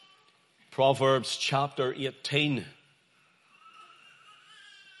Proverbs chapter 18.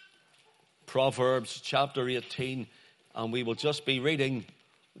 Proverbs chapter 18, and we will just be reading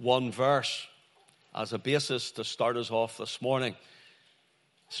one verse as a basis to start us off this morning.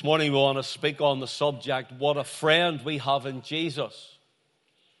 This morning we want to speak on the subject, what a friend we have in Jesus.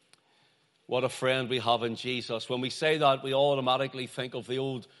 What a friend we have in Jesus. When we say that, we automatically think of the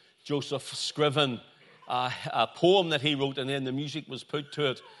old Joseph Scriven, a poem that he wrote, and then the music was put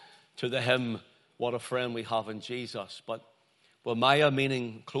to it, to the hymn, What a Friend We Have in Jesus. But Maya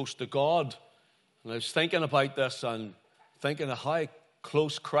meaning close to God. And I was thinking about this and thinking of how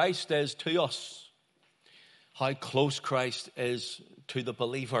close Christ is to us. How close Christ is to the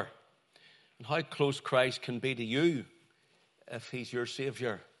believer. And how close Christ can be to you if he's your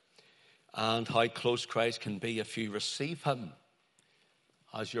Savior. And how close Christ can be if you receive him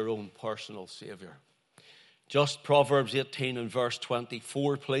as your own personal Savior. Just Proverbs 18 and verse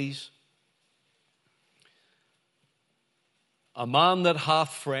 24, please. A man that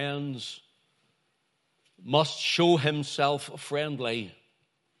hath friends must show himself friendly,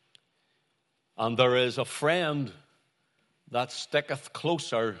 and there is a friend that sticketh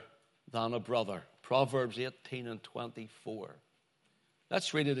closer than a brother. Proverbs 18 and 24.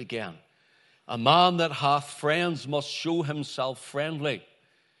 Let's read it again. A man that hath friends must show himself friendly,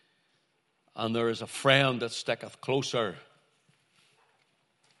 and there is a friend that sticketh closer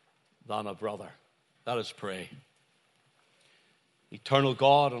than a brother. Let us pray. Eternal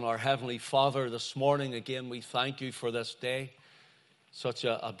God and our Heavenly Father, this morning again we thank you for this day. Such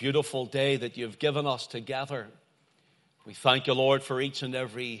a beautiful day that you've given us together. We thank you, Lord, for each and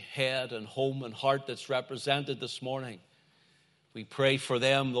every head and home and heart that's represented this morning. We pray for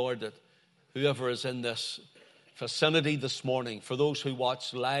them, Lord, that whoever is in this vicinity this morning, for those who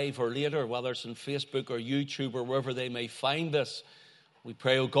watch live or later, whether it's on Facebook or YouTube or wherever they may find this, we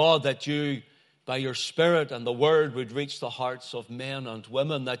pray, oh God, that you, by your Spirit and the Word, would reach the hearts of men and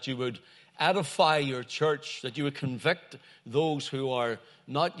women, that you would edify your church, that you would convict those who are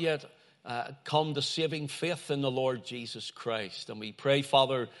not yet come to saving faith in the Lord Jesus Christ. And we pray,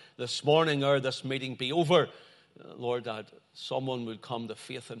 Father, this morning, ere this meeting be over, Lord, that someone would come to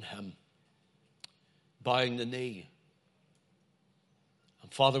faith in him, bowing the knee.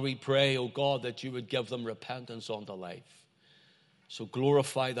 And Father, we pray, oh God, that you would give them repentance unto life. So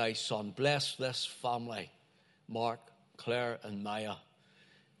glorify thy Son. Bless this family, Mark, Claire, and Maya.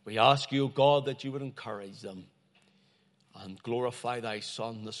 We ask you, O God, that you would encourage them and glorify thy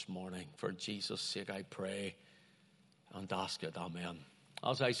Son this morning. For Jesus' sake I pray and ask it. Amen.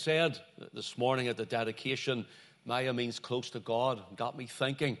 As I said this morning at the dedication, Maya means close to God. It got me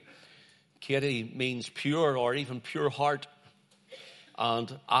thinking. Katie means pure or even pure heart.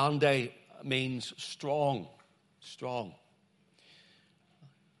 And Andy means strong. Strong.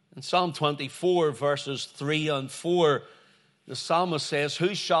 In Psalm 24, verses 3 and 4, the psalmist says,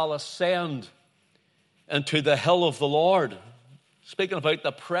 who shall ascend into the hill of the Lord? Speaking about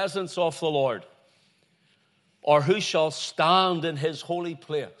the presence of the Lord. Or who shall stand in his holy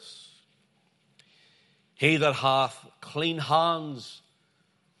place? He that hath clean hands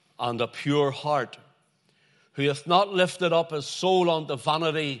and a pure heart, who hath not lifted up his soul unto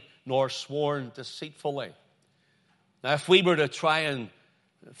vanity, nor sworn deceitfully. Now, if we were to try and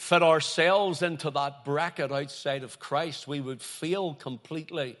fit ourselves into that bracket outside of Christ, we would fail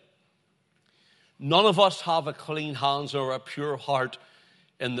completely. None of us have a clean hands or a pure heart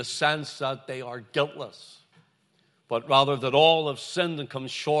in the sense that they are guiltless, but rather that all have sinned and come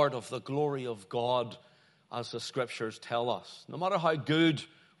short of the glory of God, as the Scriptures tell us. No matter how good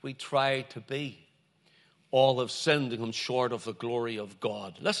we try to be, all have sinned and come short of the glory of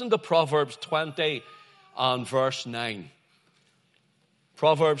God. Listen to Proverbs 20 and verse 9.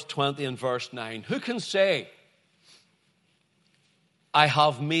 Proverbs 20 and verse 9. Who can say, I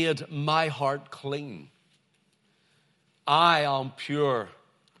have made my heart clean. I am pure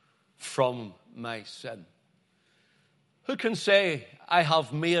from my sin. Who can say, I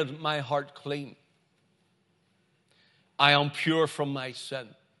have made my heart clean? I am pure from my sin.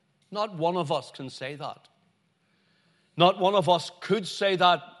 Not one of us can say that. Not one of us could say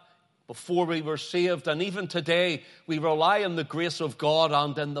that before we were saved. And even today, we rely on the grace of God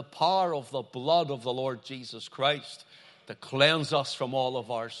and in the power of the blood of the Lord Jesus Christ to cleanse us from all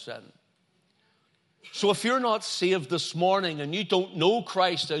of our sin. So if you're not saved this morning and you don't know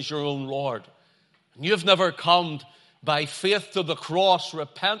Christ as your own Lord, and you've never come by faith to the cross,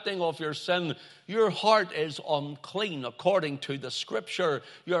 repenting of your sin, your heart is unclean according to the Scripture.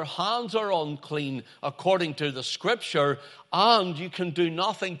 Your hands are unclean according to the Scripture, and you can do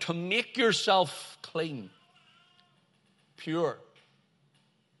nothing to make yourself clean, pure,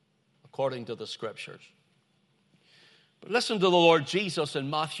 according to the Scriptures. But listen to the Lord Jesus in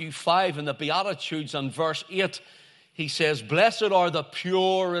Matthew 5 in the Beatitudes and verse 8. He says, blessed are the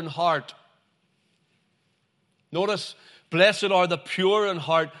pure in heart. Notice, blessed are the pure in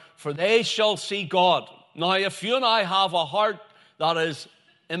heart, for they shall see God. Now, if you and I have a heart that is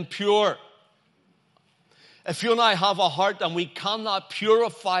impure, if you and I have a heart and we cannot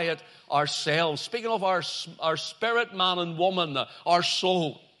purify it ourselves, speaking of our spirit, man and woman, our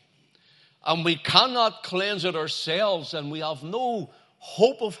soul, and we cannot cleanse it ourselves and we have no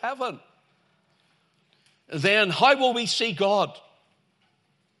hope of heaven, then how will we see God?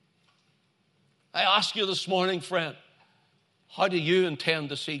 I ask you this morning, friend, how do you intend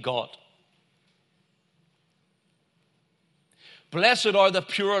to see God? Blessed are the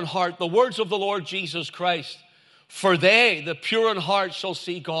pure in heart, the words of the Lord Jesus Christ, for they, the pure in heart, shall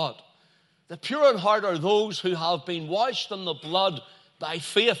see God. The pure in heart are those who have been washed in the blood by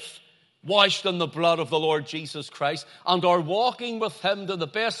faith, washed in the blood of the Lord Jesus Christ, and are walking with Him to the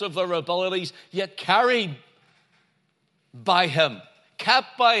best of their abilities, yet carried by Him,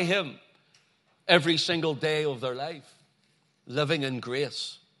 kept by Him every single day of their life, living in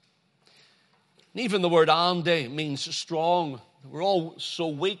grace. And even the word ande means strong. We're all so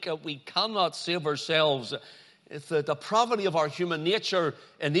weak that we cannot save ourselves. If the depravity of our human nature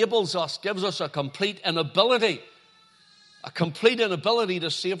enables us, gives us a complete inability to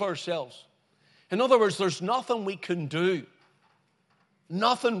save ourselves. In other words, there's nothing we can do,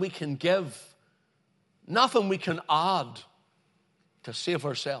 nothing we can give, nothing we can add to save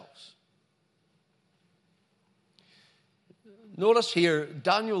ourselves. Notice here,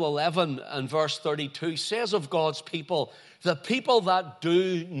 Daniel 11 and verse 32 says of God's people, the people that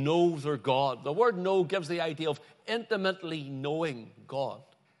do know their God. The word know gives the idea of intimately knowing God.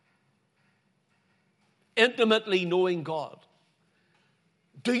 Intimately knowing God.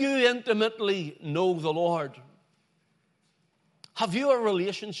 Do you intimately know the Lord? Have you a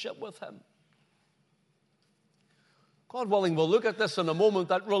relationship with Him? God willing, we'll look at this in a moment,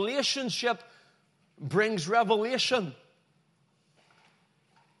 that relationship brings revelation.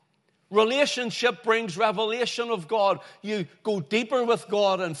 Relationship brings revelation of God. You go deeper with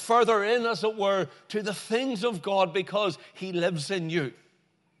God and further in, as it were, to the things of God because He lives in you.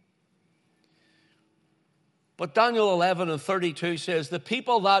 But Daniel 11 and 32 says, the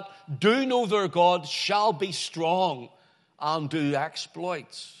people that do know their God shall be strong and do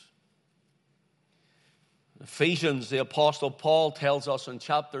exploits. Ephesians, the Apostle Paul tells us in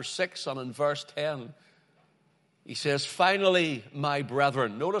chapter 6 and in verse 10, he says, finally, my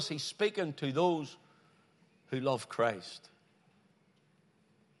brethren. Notice he's speaking to those who love Christ.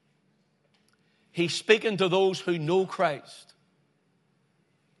 He's speaking to those who know Christ.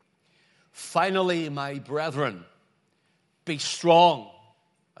 Finally, my brethren, be strong.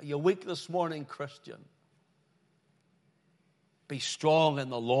 Are you weak this morning, Christian? Be strong in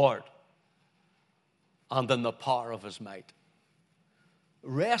the Lord and in the power of His might.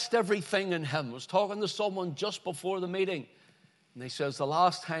 Rest everything in Him. I was talking to someone just before the meeting, and he says, the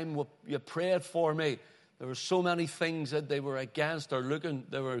last time you prayed for me, there were so many things that they were against or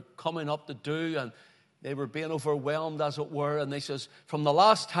they were coming up to do, and they were being overwhelmed, as it were. And they says, from the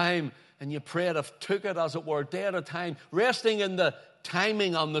last time, and you prayed, I've took it, as it were, day at a time, resting in the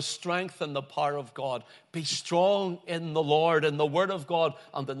timing and the strength and the power of God. Be strong in the Lord, in the Word of God,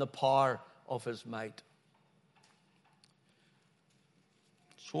 and in the power of His might.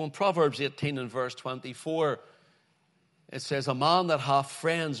 So in Proverbs 18 and verse 24, it says, a man that hath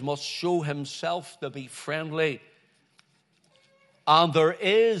friends must show himself to be friendly. And there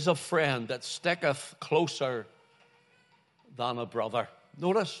is a friend that sticketh closer than a brother.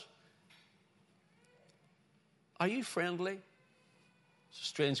 Notice, are you friendly? It's a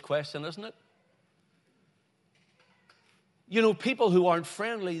strange question, isn't it? You know, people who aren't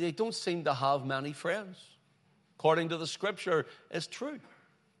friendly, they don't seem to have many friends. According to the Scripture, it's true.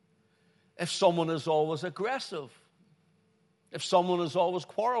 If someone is always aggressive, if someone is always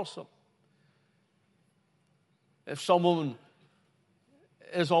quarrelsome, if someone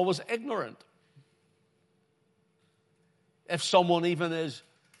is always ignorant, if someone even is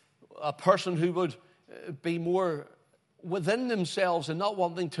a person who would be more within themselves and not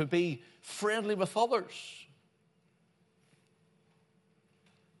wanting to be friendly with others.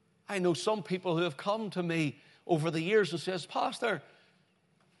 I know some people who have come to me over the years and says, Pastor,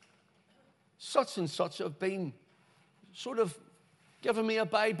 such and such have been sort of giving me a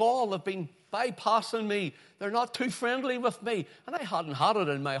bye ball. They've been bypassing me. They're not too friendly with me. And I hadn't had it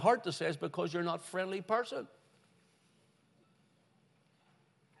in my heart to say it's because you're not a friendly person.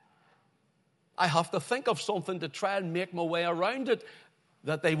 I have to think of something to try and make my way around it.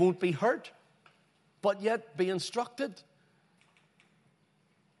 that they won't be hurt, but yet be instructed.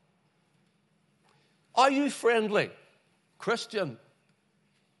 Are you friendly, Christian?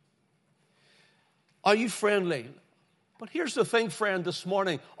 Are you friendly? But here's the thing, friend, this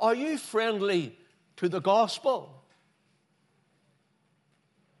morning. Are you friendly to the gospel?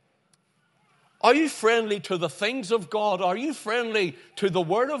 Are you friendly to the things of God? Are you friendly to the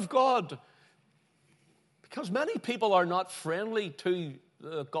Word of God? Because many people are not friendly to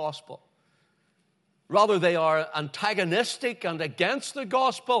the gospel. Rather, they are antagonistic and against the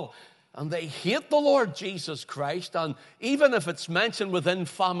gospel, and they hate the Lord Jesus Christ. And even if it's mentioned within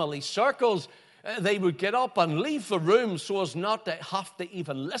family circles, they would get up and leave the room so as not to have to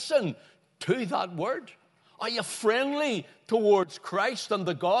even listen to that word. Are you friendly towards Christ and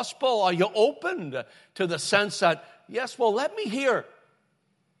the gospel? Are you open to the sense that, yes, well, let me hear?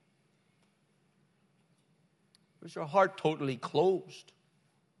 Or is your heart totally closed?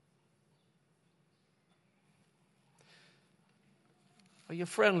 Are you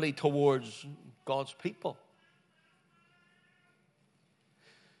friendly towards God's people?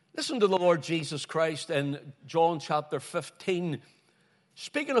 Listen to the Lord Jesus Christ in John chapter 15,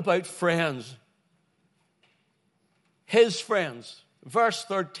 speaking about friends. His friends. Verse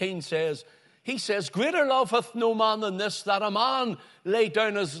 13 says, he says, greater love hath no man than this, that a man lay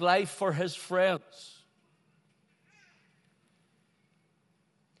down his life for his friends.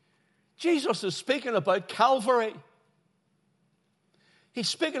 Jesus is speaking about Calvary. He's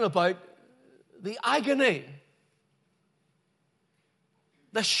speaking about the agony,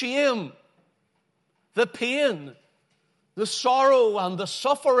 the shame, the pain, the sorrow, and the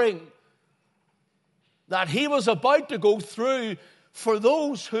suffering that he was about to go through for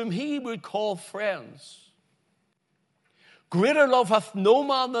those whom he would call friends. Greater love hath no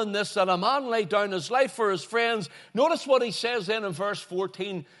man than this, that a man lay down his life for his friends. Notice what he says then in verse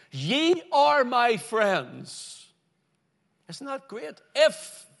 14. Ye are my friends. Isn't that great?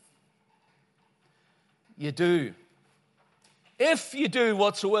 If you do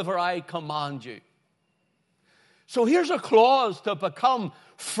whatsoever I command you. So here's a clause to become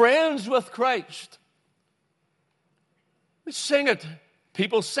friends with Christ. We sing it.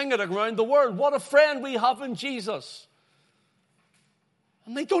 People sing it around the world. What a friend we have in Jesus.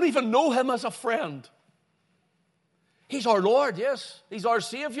 And they don't even know him as a friend. He's our Lord, yes. He's our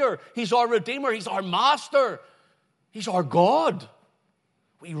Savior. He's our Redeemer. He's our Master. He's our God.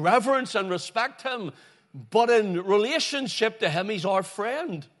 We reverence and respect him. But in relationship to him, he's our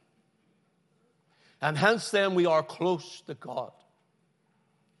friend. And hence then we are close to God.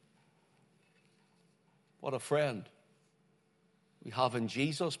 What a friend we have in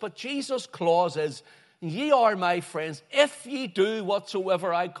Jesus. But Jesus' clause is, ye are my friends if ye do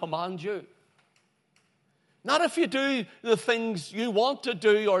whatsoever I command you. Not if you do the things you want to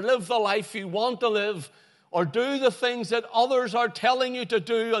do or live the life you want to live or do the things that others are telling you to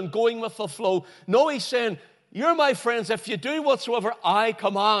do and going with the flow. No, he's saying, you're my friends if you do whatsoever I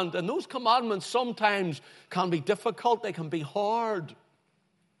command. And those commandments sometimes can be difficult. They can be hard.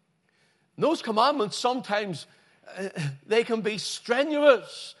 And those commandments sometimes they can be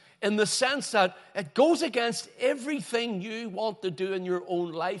strenuous in the sense that it goes against everything you want to do in your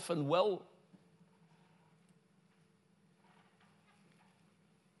own life and will.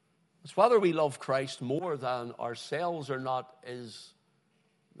 It's whether we love Christ more than ourselves or not is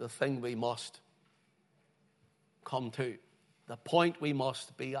the thing we must come to, the point we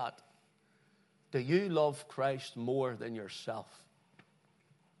must be at. Do you love Christ more than yourself?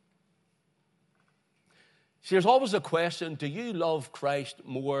 See, there's always a question, do you love Christ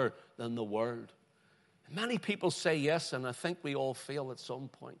more than the world? Many people say yes, and I think we all fail at some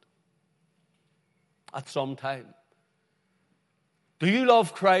point, at some time. Do you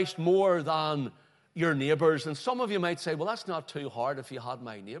love Christ more than your neighbors? And some of you might say, well, that's not too hard if you had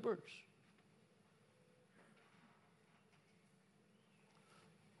my neighbors.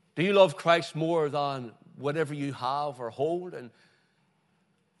 Do you love Christ more than whatever you have or hold? And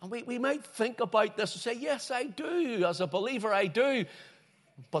we might think about this and say, yes, I do. As a believer, I do.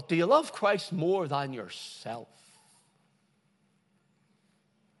 But do you love Christ more than yourself?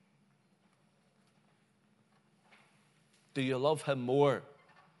 Do you love him more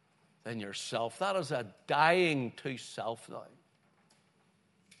than yourself? That is a dying to self now.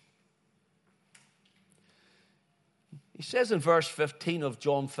 He says in verse 15 of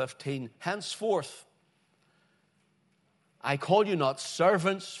John 15, henceforth, I call you not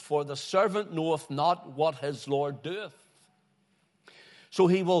servants, for the servant knoweth not what his Lord doeth. So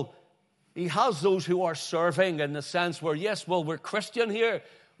he has those who are serving in the sense where, yes, well, we're Christian here.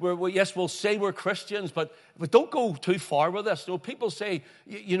 yes, we'll say we're Christians, but don't go too far with this. No, people say,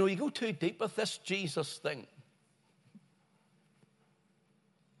 you go too deep with this Jesus thing.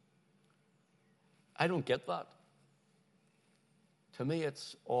 I don't get that. To me,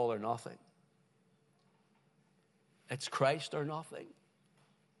 it's all or nothing. It's Christ or nothing,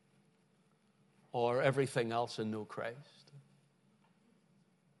 or everything else and no Christ.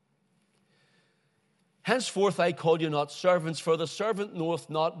 Henceforth I call you not servants, for the servant knoweth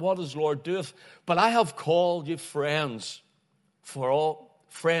not what his Lord doeth, but I have called you friends, for all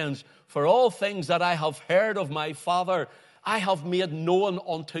things that I have heard of my Father, I have made known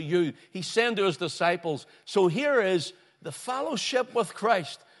unto you. He's saying to his disciples, so here is the fellowship with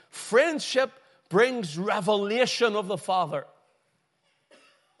Christ. Friendship brings revelation of the Father.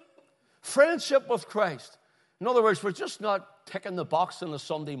 Friendship with Christ. In other words, we're just not ticking the box on a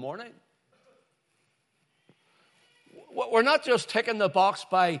Sunday morning. We're not just ticking the box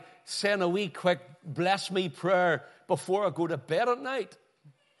by saying a wee quick bless me prayer before I go to bed at night.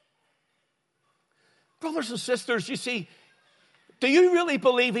 Brothers and sisters, you see, do you really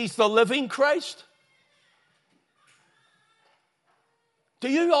believe he's the living Christ? Do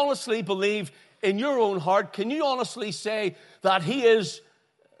you honestly believe in your own heart, can you honestly say that he is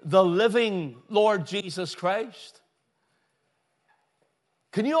the living Lord Jesus Christ?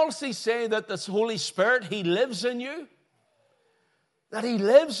 Can you honestly say that this Holy Spirit, he lives in you? That he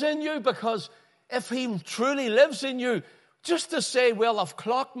lives in you? Because if he truly lives in you, just to say, well, I've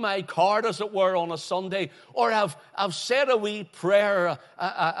clocked my card, as it were, on a Sunday, or I've said a wee prayer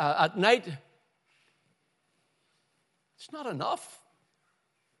at night, it's not enough.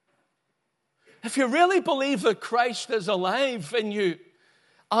 If you really believe that Christ is alive in you,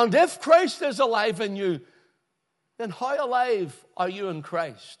 and if Christ is alive in you, then how alive are you in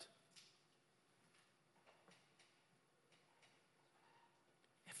Christ?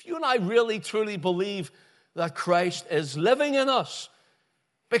 If you and I really truly believe that Christ is living in us,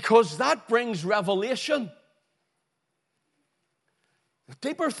 because that brings revelation. The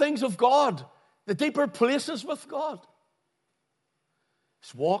deeper things of God, the deeper places with God.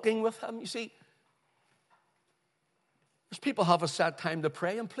 It's walking with him. You see, as people have a set time to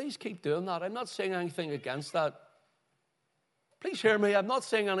pray, and please keep doing that. I'm not saying anything against that. Please hear me. I'm not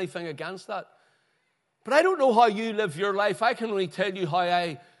saying anything against that. But I don't know how you live your life. I can only tell you how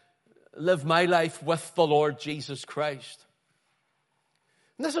I live my life with the Lord Jesus Christ.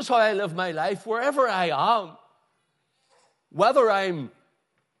 And this is how I live my life wherever I am. Whether I'm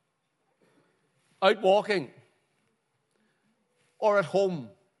out walking or at home,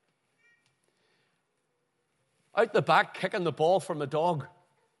 out the back kicking the ball from a dog.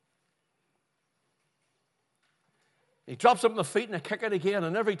 He drops up my feet and I kick it again,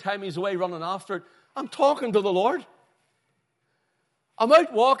 and every time he's away running after it, I'm talking to the Lord. I'm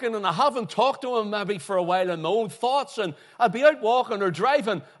out walking and I haven't talked to him maybe for a while in my own thoughts, and I'll be out walking or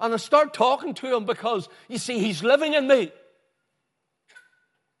driving and I start talking to him because, you see, he's living in me.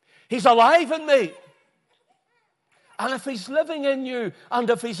 He's alive in me. And if he's living in you, and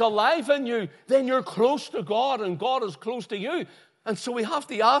if he's alive in you, then you're close to God, and God is close to you. And so we have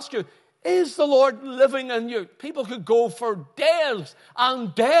to ask you, is the Lord living in you? People could go for days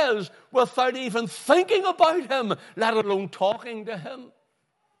and days without even thinking about him, let alone talking to him.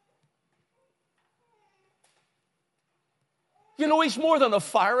 You know, he's more than a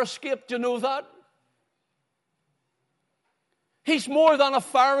fire escape. Do you know that? He's more than a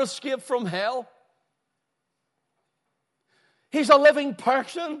fire escape from hell. He's a living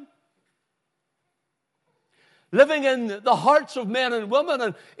person, living in the hearts of men and women.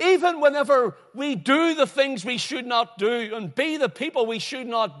 And even whenever we do the things we should not do and be the people we should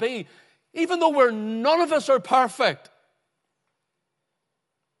not be, even though none of us are perfect,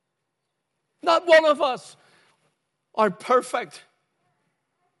 not one of us are perfect.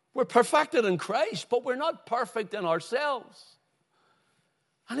 We're perfected in Christ, but we're not perfect in ourselves.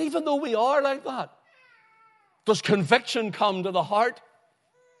 And even though we are like that, does conviction come to the heart?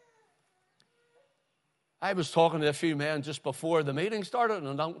 I was talking to a few men just before the meeting started, and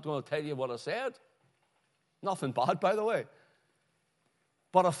I'm not going to tell you what I said. Nothing bad, by the way.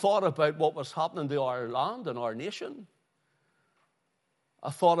 But I thought about what was happening to our land and our nation. I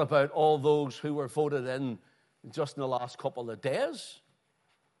thought about all those who were voted in just in the last couple of days.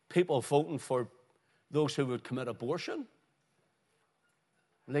 People voting for those who would commit abortion,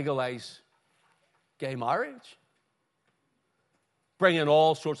 legalize gay marriage, bringing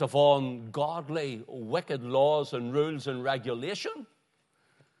all sorts of ungodly, wicked laws and rules and regulation,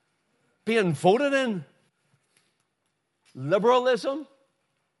 being voted in, liberalism,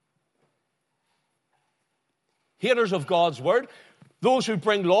 haters of God's word. Those who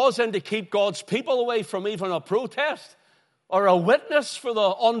bring laws in to keep God's people away from even a protest or a witness for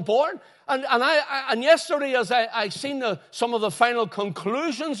the unborn. And yesterday, as I seen some of the final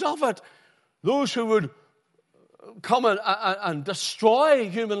conclusions of it, those who would come and destroy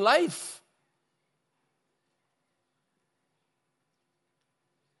human life.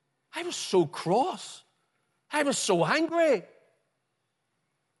 I was so cross. I was so angry.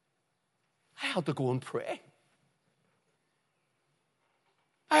 I had to go and pray.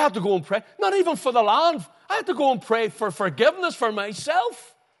 I had to go and pray. Not even for the land. I had to go and pray for forgiveness for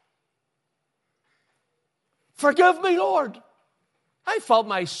myself. Forgive me, Lord. I felt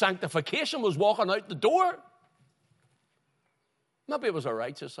my sanctification was walking out the door. Maybe it was a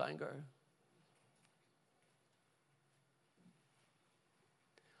righteous anger.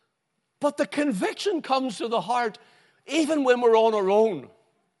 But the conviction comes to the heart even when we're on our own.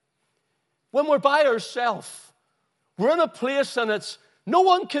 When we're by ourselves. We're in a place and it's no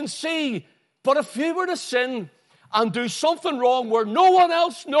one can see. But if you were to sin and do something wrong where no one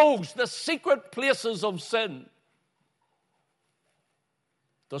else knows the secret places of sin,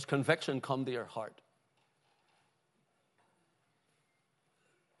 does conviction come to your heart?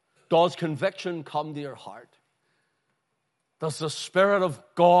 Does conviction come to your heart? Does the Spirit of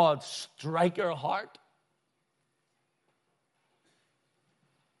God strike your heart?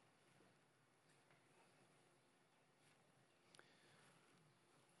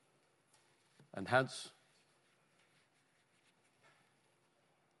 And hence,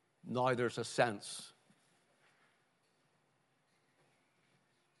 now there's a sense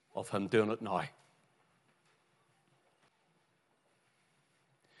of him doing it now.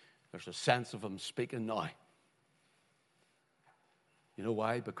 There's a sense of him speaking now. You know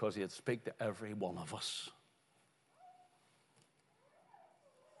why? Because he'd speak to every one of us.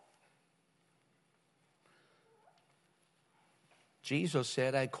 Jesus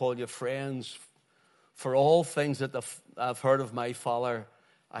said, I call you friends, for all things that I've heard of my Father,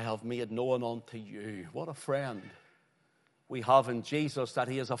 I have made known unto you. What a friend we have in Jesus, that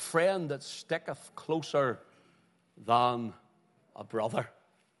he is a friend that sticketh closer than a brother.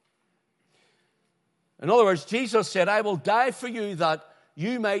 In other words, Jesus said, I will die for you that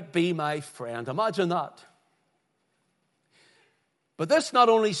you might be my friend. Imagine that. But this not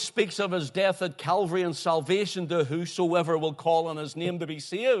only speaks of his death at Calvary and salvation to whosoever will call on his name to be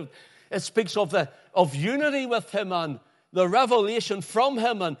saved. It speaks of unity with him and the revelation from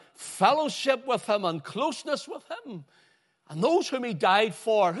him and fellowship with him and closeness with him. And those whom he died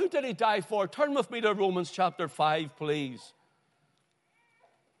for. Who did he die for? Turn with me to Romans chapter 5, please.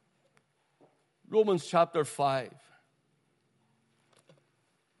 Romans chapter 5.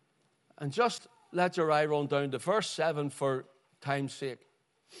 And just let your eye run down to verse 7 for time's sake.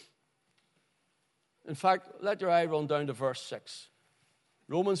 In fact, let your eye run down to verse 6.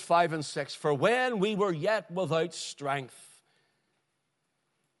 Romans 5 and 6. For when we were yet without strength,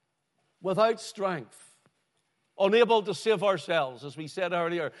 unable to save ourselves, as we said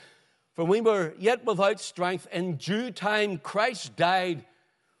earlier, for we were yet without strength, in due time Christ died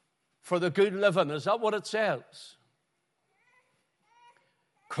for the good living. Is that what it says?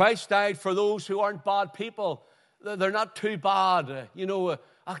 Christ died for those who aren't bad people. They're not too bad.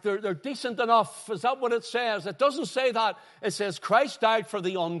 They're decent enough. Is that what it says? It doesn't say that. It says Christ died for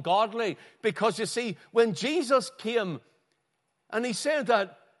the ungodly. Because you see, when Jesus came and he said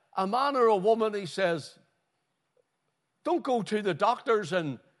that a man or a woman, he says, don't go to the doctors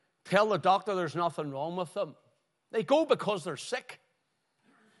and tell the doctor there's nothing wrong with them. They go because they're sick.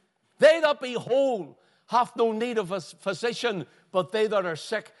 They that be whole have no need of a physician, but they that are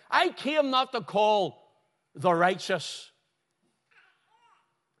sick. I came not to call the righteous,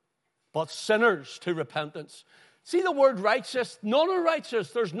 but sinners to repentance. See the word righteous? None are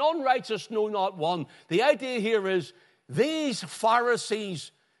righteous. There's none righteous, no, not one. The idea here is these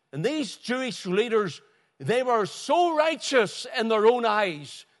Pharisees and these Jewish leaders, they were so righteous in their own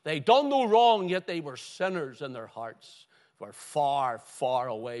eyes. They done no wrong, yet they were sinners in their hearts. Were far, far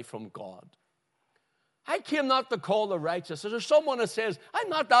away from God. I came not to call the righteous. Is there someone that says, I'm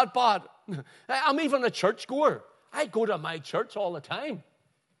not that bad? I'm even a churchgoer. I go to my church all the time.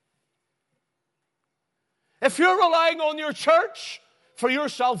 If you're relying on your church for your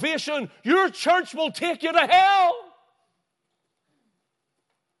salvation, your church will take you to hell.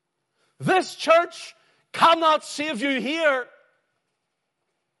 This church cannot save you here.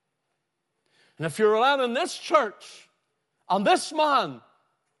 And if you're relying on this church, on this man,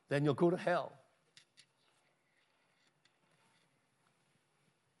 then you'll go to hell.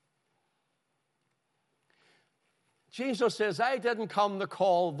 Jesus says, I didn't come to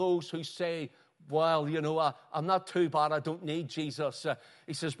call those who say well, I'm not too bad. I don't need Jesus.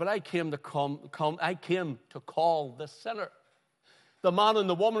 He says, but I came to call the sinner. The man and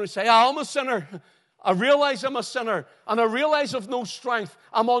the woman who say, I'm a sinner. I realize I'm a sinner, and I realize I've no strength.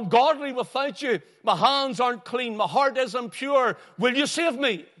 I'm ungodly without you. My hands aren't clean. My heart is impure. Will you save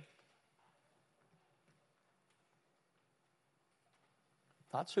me?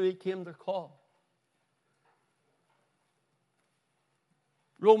 That's who he came to call.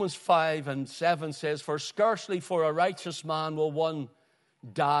 Romans 5:7 says, for scarcely for a righteous man will one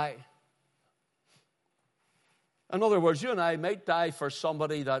die. In other words, you and I might die for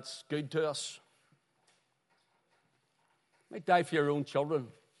somebody that's good to us. Might die for your own children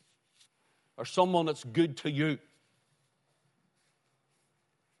or someone that's good to you.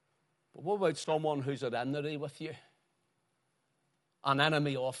 But what about someone who's at enmity with you? An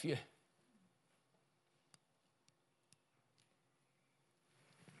enemy of you?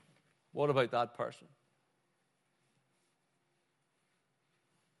 What about that person?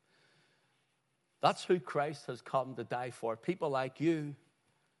 That's who Christ has come to die for. People like you,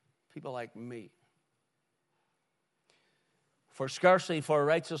 people like me. For scarcely for a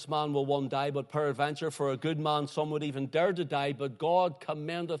righteous man will one die, but peradventure for a good man some would even dare to die. But God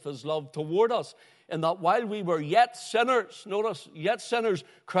commendeth his love toward us, in that while we were yet sinners, notice, yet sinners,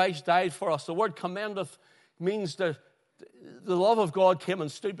 Christ died for us. The word commendeth means the love of God came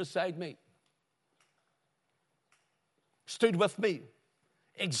and stood beside me, stood with me,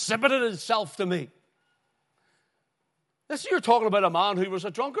 exhibited itself to me. You're talking about a man who was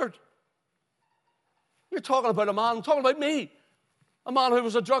a drunkard. You're talking about a man, talking about me. A man who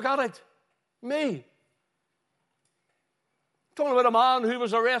was a drug addict. Me. Talking about a man who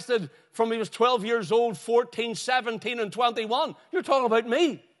was arrested from he was 12 years old, 14, 17, and 21. You're talking about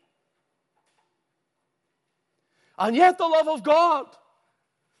me. And yet the love of God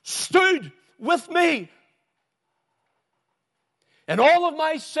stood with me. In all of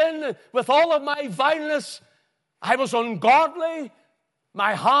my sin, with all of my vileness, I was ungodly.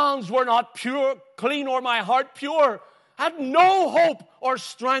 My hands were not pure, clean, or my heart pure. I had no hope or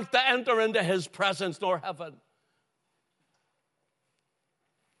strength to enter into his presence nor heaven.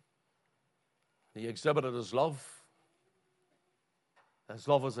 He exhibited his love. His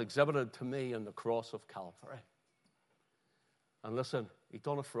love was exhibited to me in the cross of Calvary. And listen, he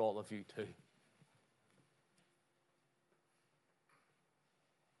done it for all of you too.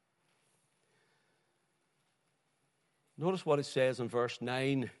 Notice what it says in verse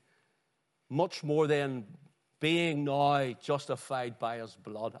 9. Much more than being now justified by his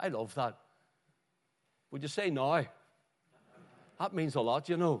blood. I love that. Would you say now? That means a lot,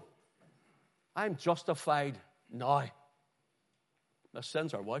 I'm justified now. My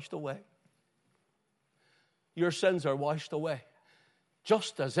sins are washed away. Your sins are washed away.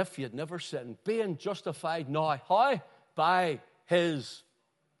 Just as if you'd never sinned. Being justified now. How? By his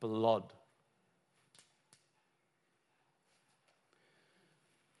blood.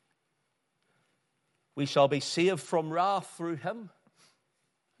 We shall be saved from wrath through him.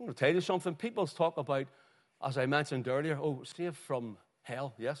 I'm going to tell you something. People talk about, as I mentioned earlier, saved from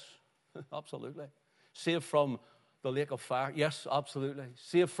hell. Yes, absolutely. Saved from the lake of fire. Yes, absolutely.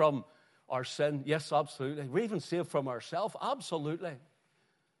 Saved from our sin. Yes, absolutely. We're even saved from ourselves. Absolutely.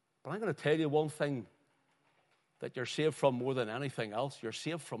 But I'm going to tell you one thing that you're saved from more than anything else. You're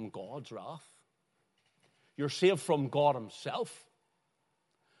saved from God's wrath. You're saved from God himself.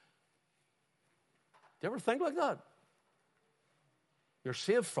 Do you ever think like that? You're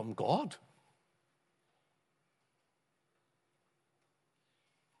saved from God.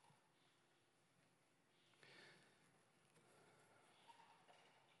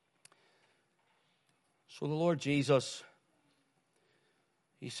 So the Lord Jesus,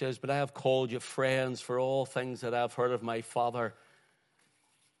 he says, but I have called you friends, for all things that I have heard of my Father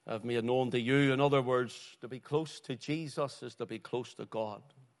I have made known to you. In other words, to be close to Jesus is to be close to God.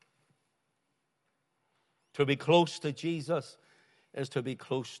 To be close to Jesus is to be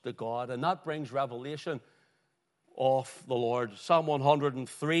close to God. And that brings revelation of the Lord. Psalm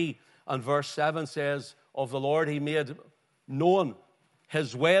 103 and verse 7 says, of the Lord he made known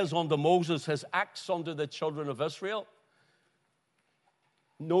his ways unto Moses, his acts unto the children of Israel.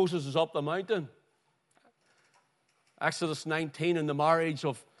 Moses is up the mountain. Exodus 19, in the marriage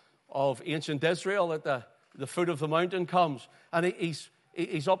of ancient Israel, at the foot of the mountain comes. And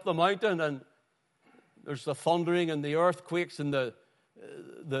he's up the mountain, and there's the thundering and the earthquakes and the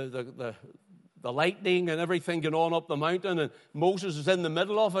lightning and everything going on up the mountain. And Moses is in the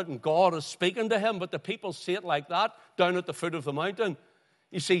middle of it, and God is speaking to him. But the people see it like that, down at the foot of the mountain.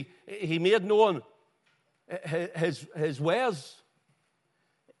 You see, he made known his ways.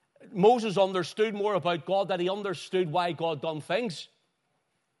 Moses understood more about God than he understood why God done things.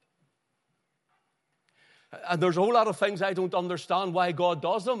 And there's a whole lot of things I don't understand why God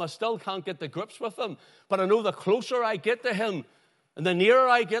does them. I still can't get to grips with them. But I know the closer I get to him and the nearer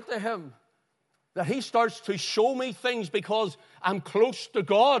I get to him, that he starts to show me things because I'm close to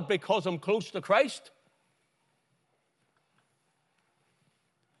God, because I'm close to Christ.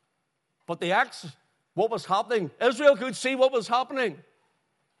 But the Acts, what was happening? Israel could see what was happening.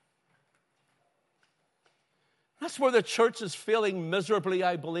 That's where the church is failing miserably,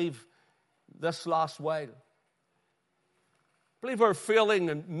 I believe, this last while. I believe we're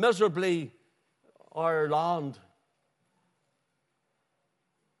failing miserably our land.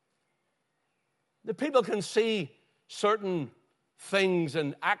 The people can see certain things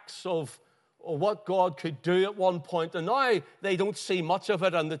and acts of what God could do at one point, and now they don't see much of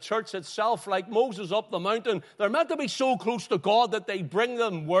it. And the church itself, like Moses up the mountain, they're meant to be so close to God that they bring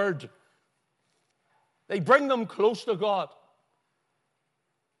them word. They bring them close to God.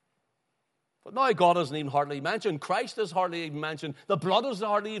 But now God isn't even hardly mentioned. Christ is hardly even mentioned. The blood is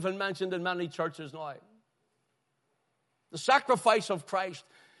hardly even mentioned in many churches now. The sacrifice of Christ,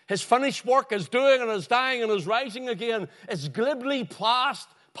 his finished work, his doing and his dying and his rising again, is glibly passed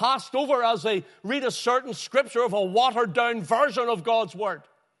over as they read a certain scripture of a watered-down version of God's word.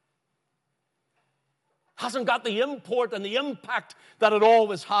 Hasn't got the import and the impact that it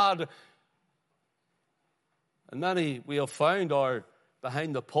always had. And many we have found are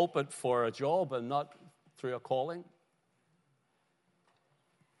behind the pulpit for a job and not through a calling.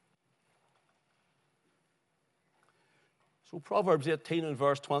 So Proverbs 18 and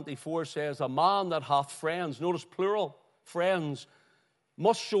verse 24 says, a man that hath friends, notice plural, friends,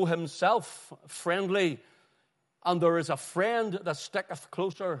 must show himself friendly, and there is a friend that sticketh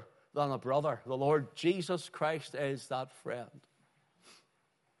closer than a brother. The Lord Jesus Christ is that friend.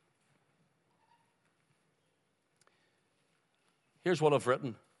 Here's what I've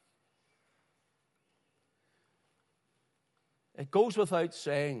written. It goes without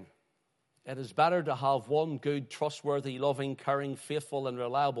saying, it is better to have one good, trustworthy, loving, caring, faithful, and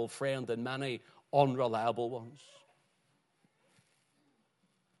reliable friend than many unreliable ones.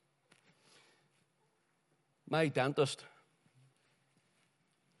 My dentist,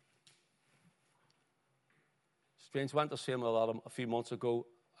 strange, went to see him a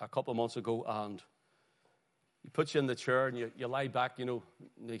couple of months ago, and he puts you in the chair and you lie back, and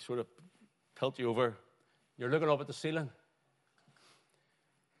they sort of tilt you over. You're looking up at the ceiling.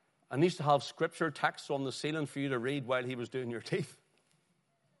 And he used to have scripture texts on the ceiling for you to read while he was doing your teeth.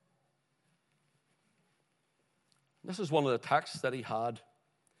 This is one of the texts that he had.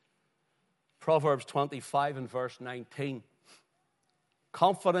 Proverbs 25 and verse 19.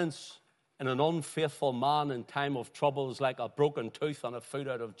 Confidence in an unfaithful man in time of trouble is like a broken tooth and a foot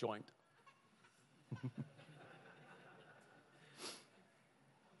out of joint.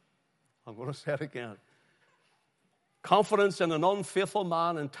 I'm going to say it again. Confidence in an unfaithful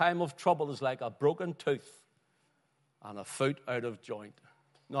man in time of trouble is like a broken tooth and a foot out of joint.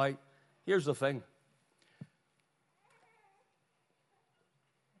 Now, here's the thing.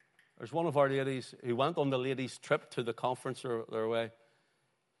 There's one of our ladies who went on the ladies' trip to the conference their way.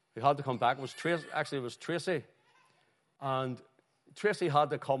 Who had to come back. It was Tracy. And Tracy had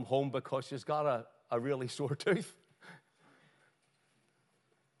to come home because she's got a really sore tooth.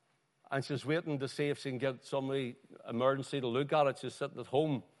 And she's waiting to see if she can get somebody emergency to look at it. She's sitting at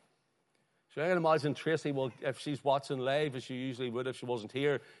home. So I can imagine Tracy, if she's watching live, as she usually would if she wasn't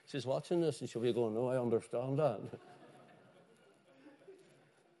here, she's watching this and she'll be going, I understand that.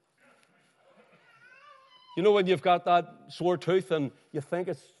 When you've got that sore tooth and you think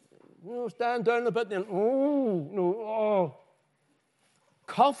it's, stand down a bit and then,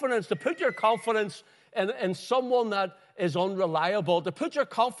 confidence, to put your confidence in someone that is unreliable, to put your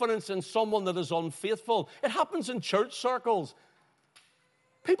confidence in someone that is unfaithful. It happens in church circles.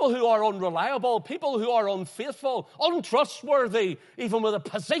 People who are unreliable, people who are unfaithful, untrustworthy, even with a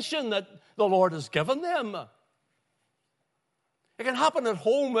position that the Lord has given them. It can happen at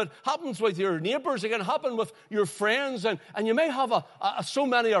home. It happens with your neighbors. It can happen with your friends. And you may have so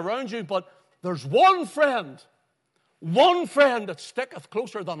many around you, but there's one friend that sticketh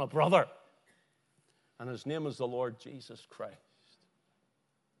closer than a brother. And his name is the Lord Jesus Christ.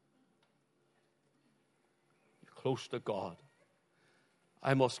 You're close to God.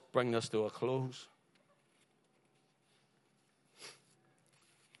 I must bring this to a close.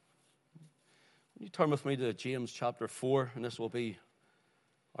 Will you turn with me to James chapter 4, and this will be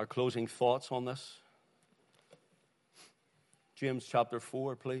our closing thoughts on this. James chapter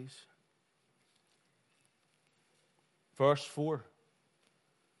 4, please. Verse 4.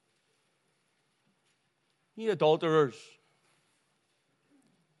 ye adulterers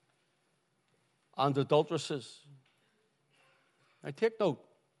and adulteresses. Now take note.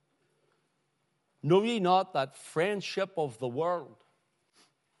 Know ye not that friendship of the world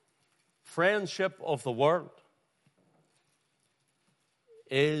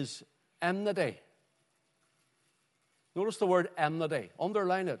is enmity. Notice the word enmity.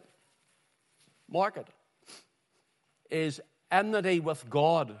 Underline it. Mark it. Is enmity with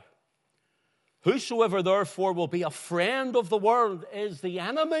God. Whosoever therefore will be a friend of the world is the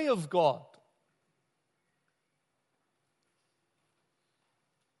enemy of God.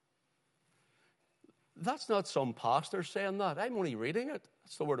 That's not some pastor saying that. I'm only reading it.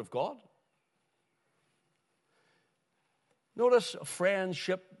 It's the Word of God. Notice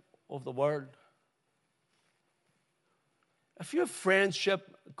friendship of the world. If you have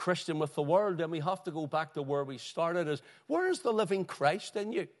friendship, Christian, with the world, then we have to go back to where we started. Is where is the living Christ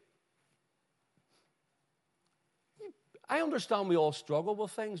in you? I understand we all struggle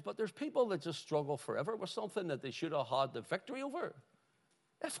with things, but there's people that just struggle forever with something that they should have had the victory over.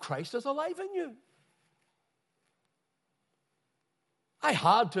 If Christ is alive in you. I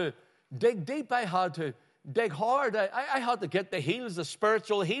had to dig deep. I had to dig hard. I had to get the heels, the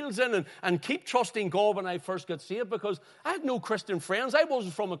spiritual heels in and keep trusting God when I first got saved, because I had no Christian friends. I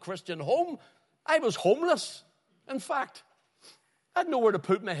wasn't from a Christian home. I was homeless, in fact. I had nowhere to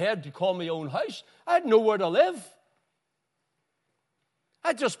put my head to call my own house. I had nowhere to live.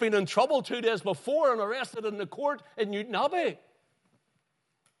 I'd just been in trouble 2 days before and arrested in the court in Newton Abbey.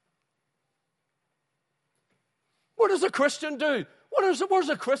 What does a Christian do? Where's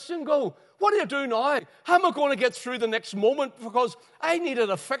a Christian go? What do you do now? How am I going to get through the next moment? Because I needed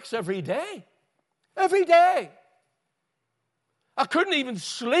a fix every day. Every day. I couldn't even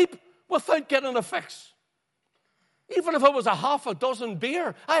sleep without getting a fix. Even if it was a half a dozen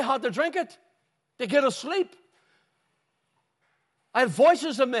beer, I had to drink it to get a sleep. I had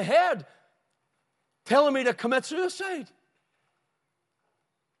voices in my head telling me to commit suicide.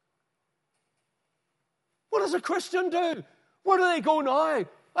 What does a Christian do? Where do they go now?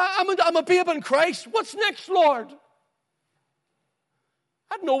 I'm a babe in Christ. What's next, Lord?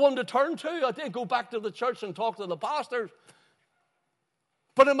 I had no one to turn to. I did go back to the church and talk to the pastors.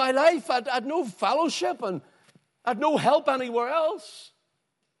 But in my life, I had no fellowship and I had no help anywhere else.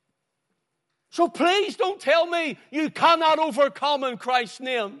 So please don't tell me you cannot overcome in Christ's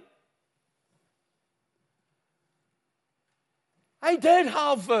name. I did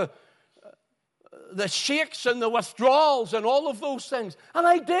have the shakes and the withdrawals and all of those things. And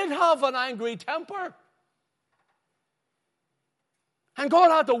I did have an angry temper. And God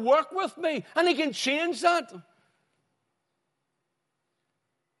had to work with me, and He can change that.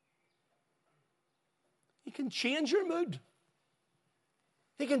 He can change your mood.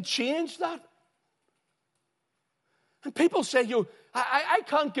 He can change that. And people say, I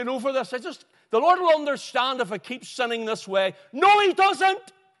can't get over this. The Lord will understand if I keep sinning this way. No, He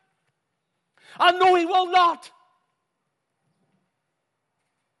doesn't. And no, He will not.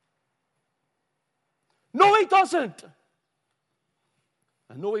 No, He doesn't.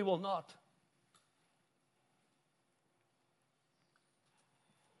 And no, He will not.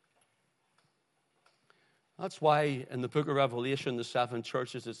 That's why in the book of Revelation, the 7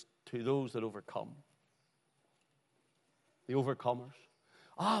 churches is to those that overcome. The overcomers.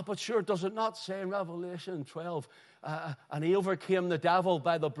 But sure, does it not say in Revelation 12, and He overcame the devil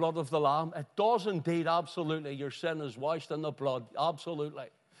by the blood of the Lamb? It does indeed, absolutely. Your sin is washed in the blood, absolutely.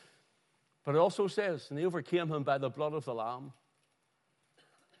 But it also says, and they overcame him by the blood of the Lamb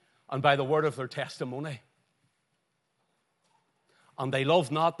and by the word of their testimony. And they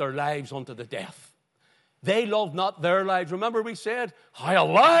loved not their lives unto the death. They loved not their lives. Remember we said, how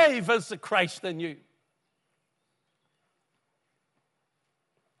alive is the Christ in you?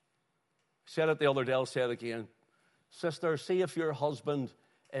 Said it the other day, I'll say it again. Sister, see if your husband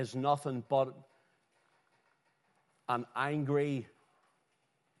is nothing but an angry,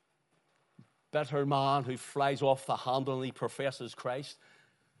 bitter man who flies off the handle and he professes Christ.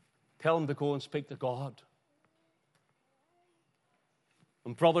 Tell him to go and speak to God.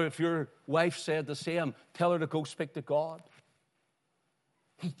 And brother, if your wife said the same, tell her to go speak to God.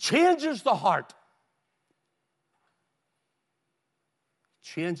 He changes the heart. He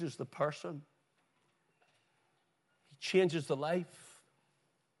changes the person. He changes the life.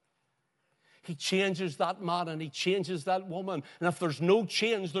 He changes that man and He changes that woman. And if there's no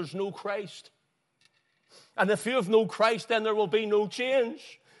change, there's no Christ. And if you have no Christ, then there will be no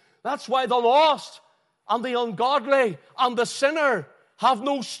change. That's why the lost and the ungodly and the sinner have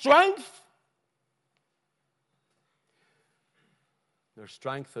no strength. Their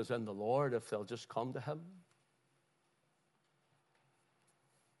strength is in the Lord if they'll just come to Him.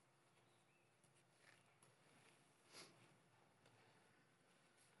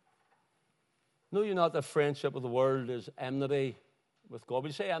 Know you not that friendship with the world is enmity with God? Would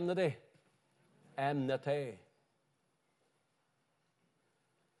you say enmity? Enmity.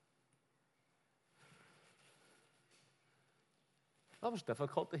 That was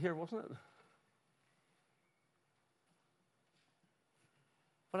difficult to hear, wasn't it?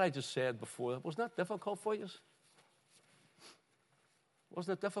 What I just said before, wasn't that difficult for you?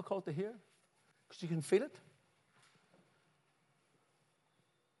 Wasn't it difficult to hear? Because you can feel it.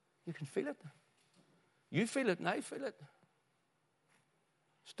 You can feel it. You feel it and I feel it.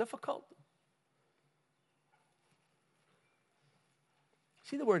 It's difficult.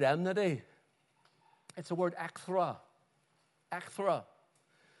 See the word enmity? It's the word akthra. Akthra.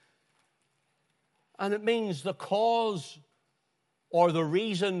 And it means the cause or the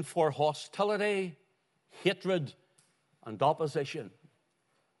reason for hostility, hatred, and opposition.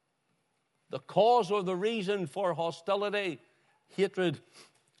 The cause or the reason for hostility, hatred,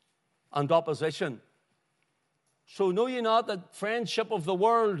 and opposition. So know ye not that friendship of the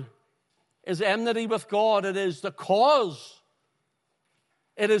world is enmity with God? It is the cause.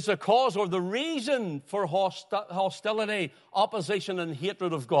 It is the cause or the reason for hostility, opposition, and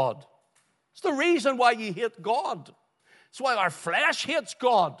hatred of God. It's the reason why you hate God. It's why our flesh hates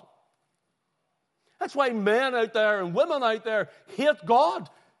God. That's why men out there and women out there hate God.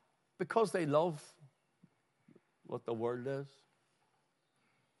 Because they love what the world is.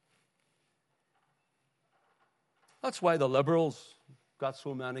 That's why the Liberals got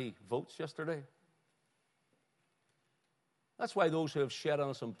so many votes yesterday. That's why those who have shed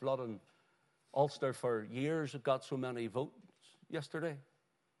innocent blood in Ulster for years have got so many votes yesterday.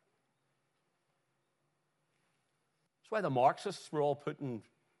 That's why the Marxists were all put in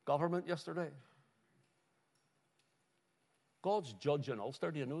government yesterday. God's judge in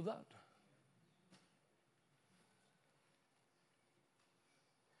Ulster, do you know that?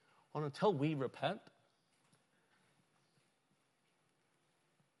 And until we repent,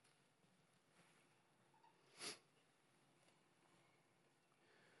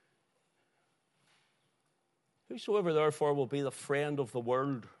 whosoever therefore will be the friend of the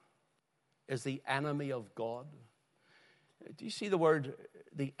world is the enemy of God. Do you see the word,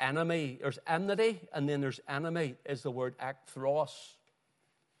 the enemy? There's enmity, and then there's enemy, is the word akthros.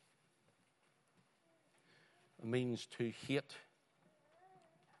 It means to hate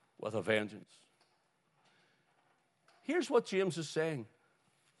with a vengeance. Here's what James is saying.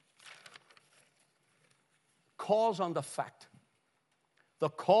 Cause and effect. The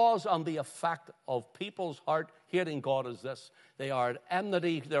cause and the effect of people's heart hating God is this. They are at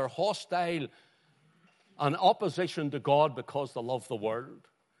enmity, they're hostile, and opposition to God because they love the world.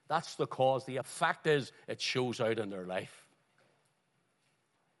 That's the cause. The effect is it shows out in their life.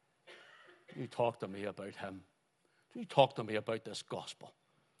 You talk to me about him. Don't you talk to me about this gospel.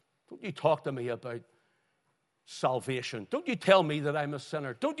 Don't you talk to me about salvation. Don't you tell me that I'm a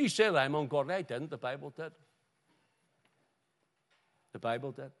sinner. Don't you say that I'm ungodly. I didn't. The Bible did. The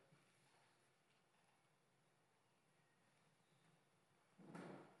Bible did.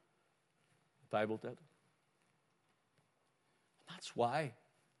 The Bible did. That's why.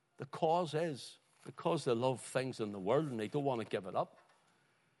 The cause is because they love things in the world and they don't want to give it up.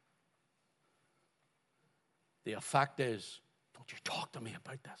 The effect is, don't you talk to me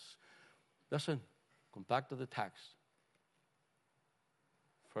about this. Listen, come back to the text.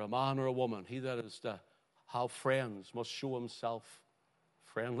 For a man or a woman, he that is to have friends must show himself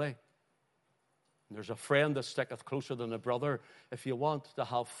friendly. And there's a friend that sticketh closer than a brother. If you want to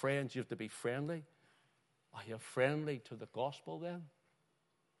have friends, you have to be friendly. Are you friendly to the gospel then?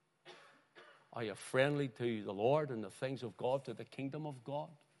 Are you friendly to the Lord and the things of God, to the kingdom of God?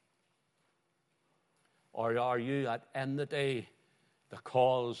 Or are you at enmity? The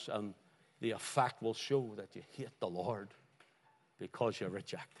cause and the effect will show that you hate the Lord because you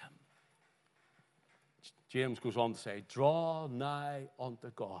reject him. James goes on to say, draw nigh unto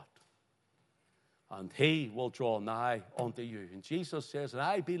God, and he will draw nigh unto you. And Jesus says, and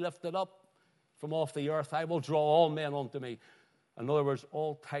I be lifted up from off the earth, I will draw all men unto me. In other words,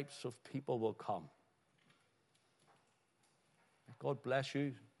 all types of people will come. God bless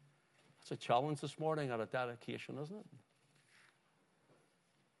you. It's a challenge this morning and a dedication, isn't it?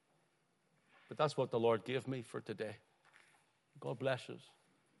 But that's what the Lord gave me for today. God bless us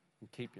and keep you.